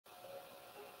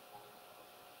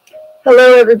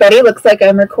Hello, everybody. Looks like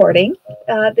I'm recording.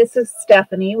 This is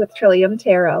Stephanie with Trillium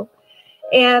Tarot.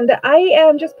 And I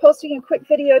am just posting a quick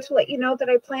video to let you know that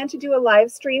I plan to do a live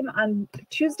stream on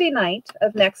Tuesday night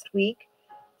of next week.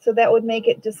 So that would make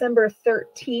it December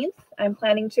 13th. I'm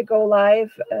planning to go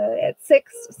live at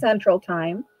 6 Central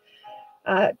Time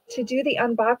to do the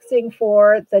unboxing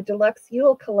for the Deluxe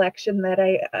Yule Collection that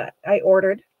I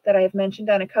ordered, that I've mentioned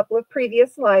on a couple of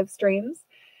previous live streams.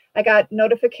 I got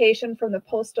notification from the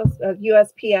postal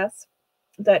USPS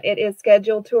that it is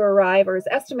scheduled to arrive, or is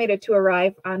estimated to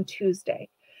arrive, on Tuesday.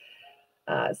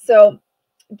 So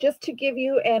just to give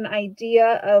you an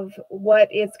idea of what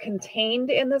is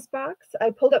contained in this box,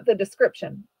 I pulled up the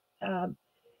description.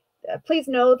 Please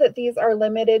know that these are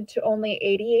limited to only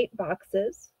 88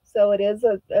 boxes, so it is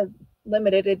a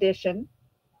limited edition.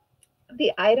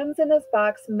 The items in this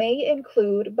box may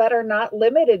include, but are not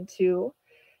limited to,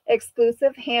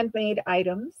 exclusive handmade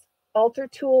items, altar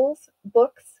tools,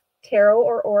 books, tarot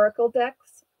or oracle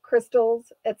decks,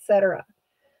 crystals, etc.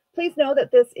 Please know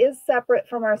that this is separate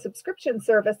from our subscription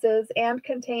services and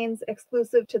contains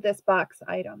exclusive to this box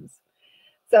items.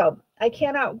 So I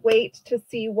cannot wait to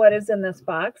see what is in this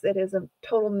box. It is a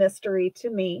total mystery to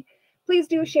me. Please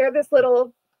do share this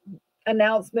little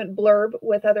announcement blurb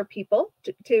with other people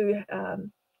to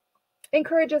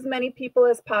encourage as many people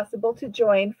as possible to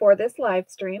join for this live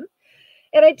stream.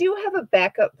 And I do have a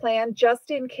backup plan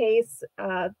just in case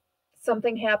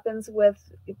something happens with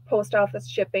post office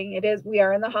shipping. We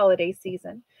are in the holiday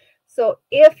season. So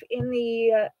if in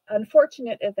the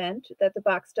unfortunate event that the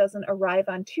box doesn't arrive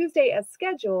on Tuesday as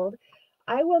scheduled,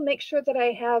 I will make sure that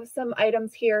I have some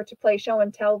items here to play show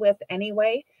and tell with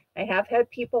anyway. I have had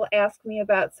people ask me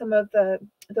about some of the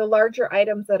larger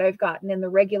items that I've gotten in the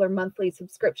regular monthly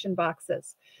subscription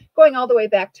boxes, going all the way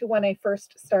back to when I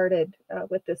first started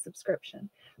with this subscription.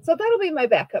 So that'll be my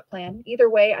backup plan. Either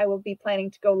way, I will be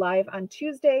planning to go live on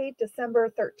Tuesday,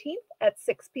 December 13th at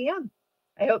 6 p.m.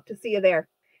 I hope to see you there.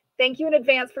 Thank you in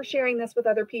advance for sharing this with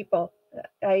other people.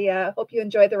 I hope you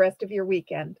enjoy the rest of your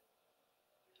weekend.